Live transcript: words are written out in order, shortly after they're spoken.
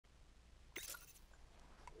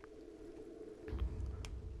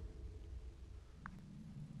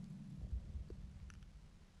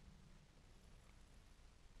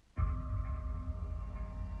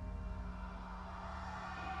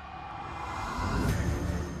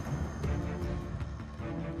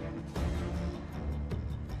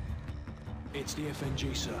It's the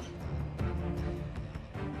FNG, sir.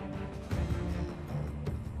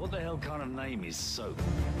 What the hell kind of name is Soap?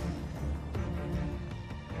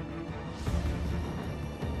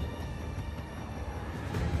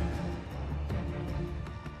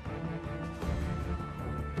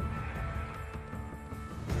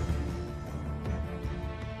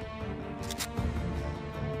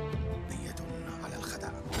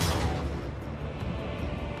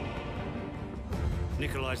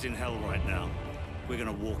 Nikolai's in hell right now. We're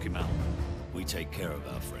gonna walk him out. We take care of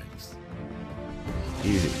our friends.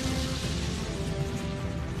 Easy.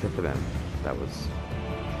 Except for them. That was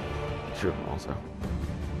true of them also.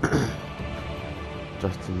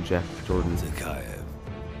 Justin, Jeff, Jordan. Zakayev.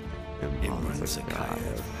 Imran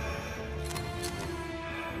Zakayev.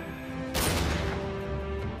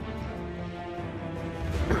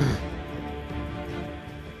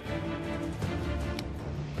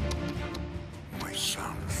 My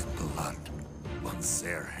son's blood on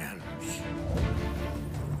their hands.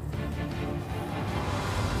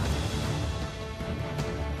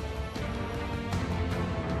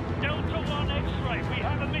 Delta 1 X-ray, we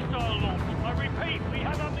have a missile launch. I repeat, we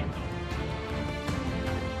have a missile.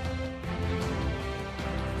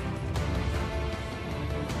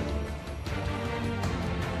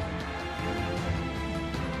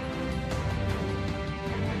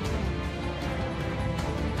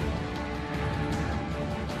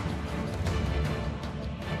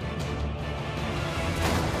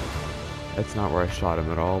 That's not where I shot him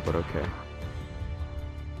at all, but okay.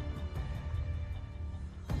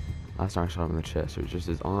 Last time I shot him in the chest, it was just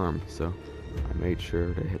his arm, so I made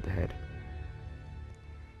sure to hit the head.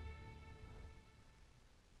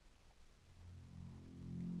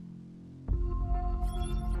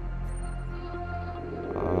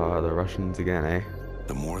 The Russians again, eh?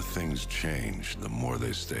 The more things change, the more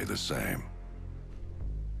they stay the same.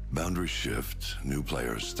 Boundaries shift, new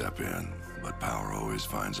players step in, but power always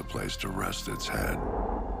finds a place to rest its head.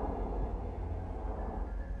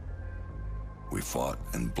 We fought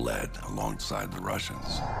and bled alongside the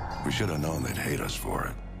Russians. We should have known they'd hate us for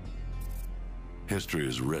it. History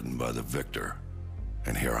is written by the victor,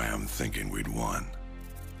 and here I am thinking we'd won.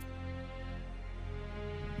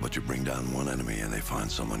 But you bring down one enemy and they find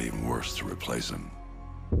someone even worse to replace him.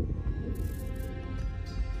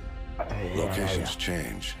 Locations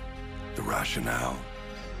change, the rationale,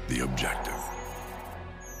 the objective.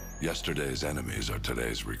 Yesterday's enemies are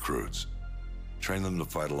today's recruits. Train them to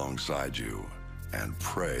fight alongside you, and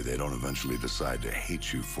pray they don't eventually decide to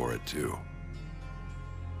hate you for it too.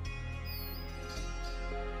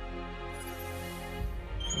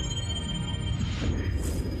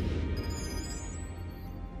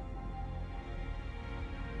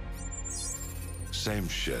 Same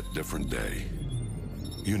shit, different day.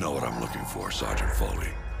 You know what I'm looking for, Sergeant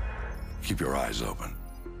Foley. Keep your eyes open.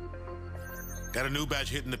 Got a new batch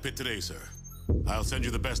hitting the pit today, sir. I'll send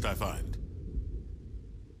you the best I find.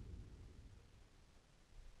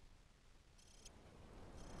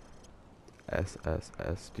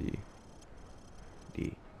 S.S.D.D.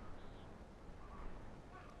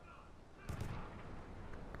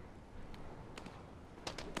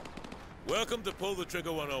 Welcome to Pull the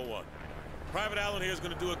Trigger 101. Private Allen here is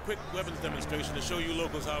going to do a quick weapons demonstration to show you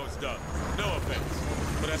locals how it's done. No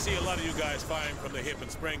offense, but I see a lot of you guys firing from the hip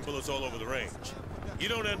and spraying bullets all over the range. You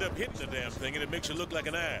don't end up hitting the damn thing and it makes you look like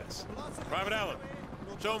an ass. Private Allen,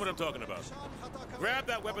 show them what I'm talking about. Grab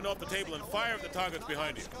that weapon off the table and fire at the targets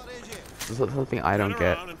behind you. This is something I don't get.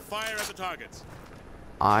 Turn around and fire at the targets.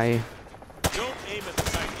 I don't aim at the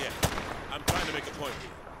sight yet. I'm trying to make a point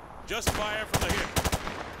here. Just fire from the hip.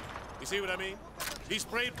 You see what I mean? He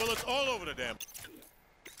sprayed bullets all over the damn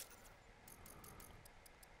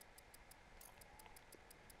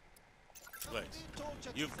place.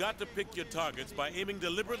 You've got to pick your targets by aiming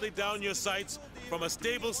deliberately down your sights from a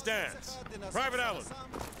stable stance. Private Allen,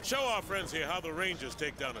 show our friends here how the Rangers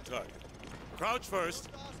take down a target. Crouch first,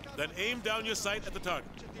 then aim down your sight at the target.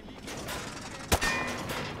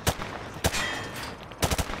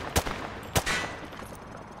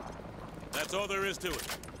 That's all there is to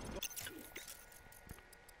it.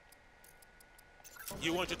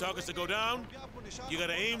 You want your targets to go down? You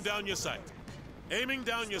gotta aim down your sight. Aiming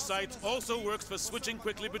down your sights also works for switching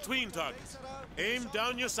quickly between targets. Aim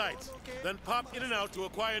down your sights, then pop in and out to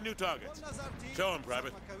acquire new targets. Show them,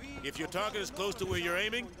 Private. If your target is close to where you're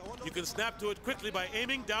aiming, you can snap to it quickly by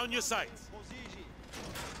aiming down your sights.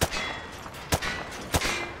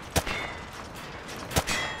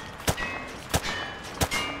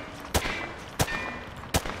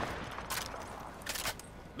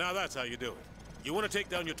 Now that's how you do it. You want to take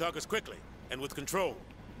down your targets quickly and with control.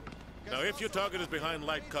 Now if your target is behind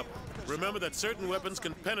light cover, Remember that certain weapons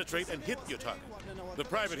can penetrate and hit your target. The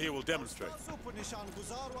private here will demonstrate.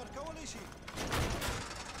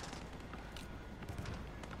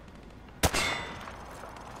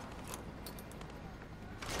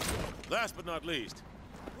 Last but not least,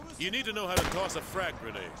 you need to know how to toss a frag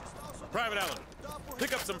grenade. Private Allen,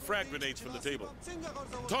 pick up some frag grenades from the table.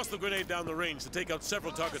 Toss the grenade down the range to take out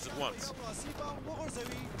several targets at once.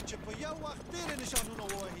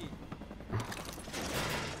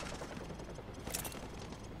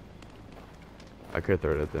 I could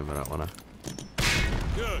throw it at them, but I don't wanna.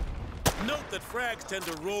 Good. Note that frags tend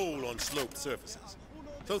to roll on sloped surfaces,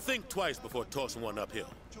 so think twice before tossing one uphill.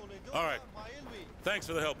 All right. Thanks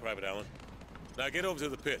for the help, Private Allen. Now get over to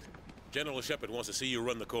the pit. General Shepard wants to see you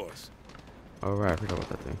run the course. Oh right, I forgot about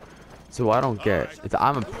that thing. So I don't get. Right. It's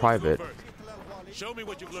I'm a private. Show me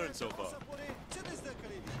what you've learned so far.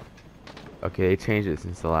 Okay, they changed it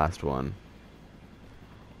since the last one.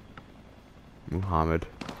 Muhammad.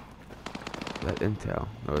 Is that intel?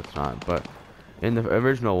 No, it's not. But in the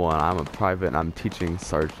original one, I'm a private and I'm teaching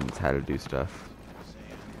sergeants how to do stuff.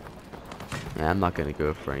 And I'm not gonna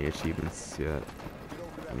go for any achievements yet.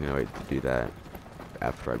 I'm gonna wait to do that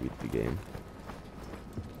after I beat the game.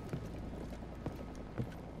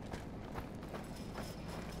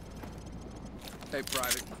 Hey,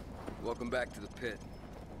 Private. Welcome back to the pit.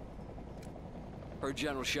 Heard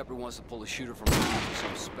General Shepard wants to pull a shooter from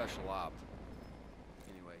some special op.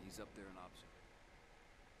 Anyway, he's up there in observation.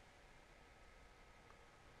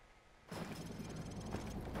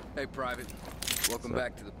 Hey, Private. Welcome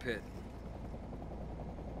back to the pit.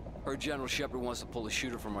 Heard General Shepard wants to pull a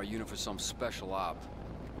shooter from our unit for some special op.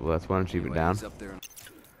 Well, that's one achievement Anyway, down. he's up there in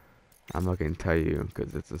I'm not gonna tell you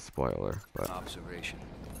because it's a spoiler. But observation.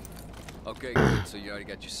 Okay, good. So you already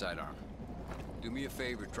got your sidearm. Do me a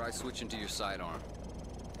favor, try switching to your sidearm.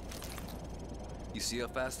 You see how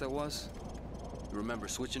fast that was? Remember,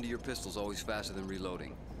 switching to your pistol's always faster than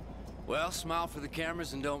reloading. Well, smile for the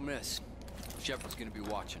cameras and don't miss. Shepard's gonna be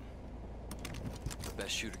watching. The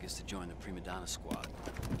best shooter gets to join the prima donna squad,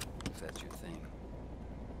 if that's your thing.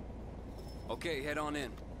 Okay, head on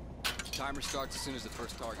in. Timer starts as soon as the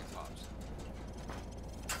first target pops.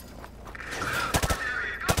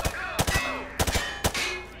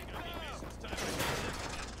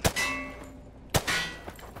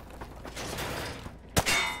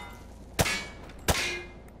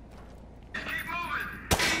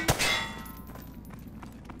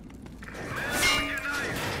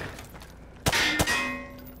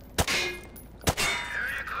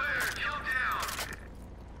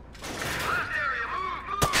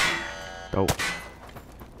 oh,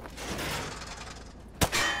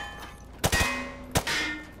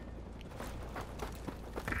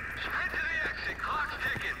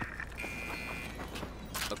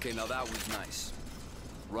 Okay, now that was nice.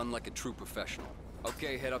 Run like a true professional.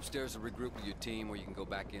 Okay, head upstairs and regroup with your team, or you can go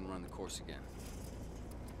back in and run the course again.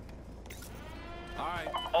 All right.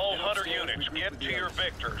 All head Hunter upstairs, units, regroup get with to the your others.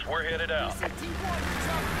 victors. We're headed out.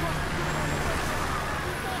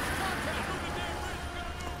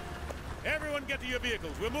 Everyone get to your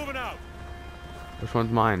vehicles. We're moving out. which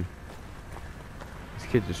one's mine? This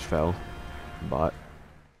kid just fell. Bot.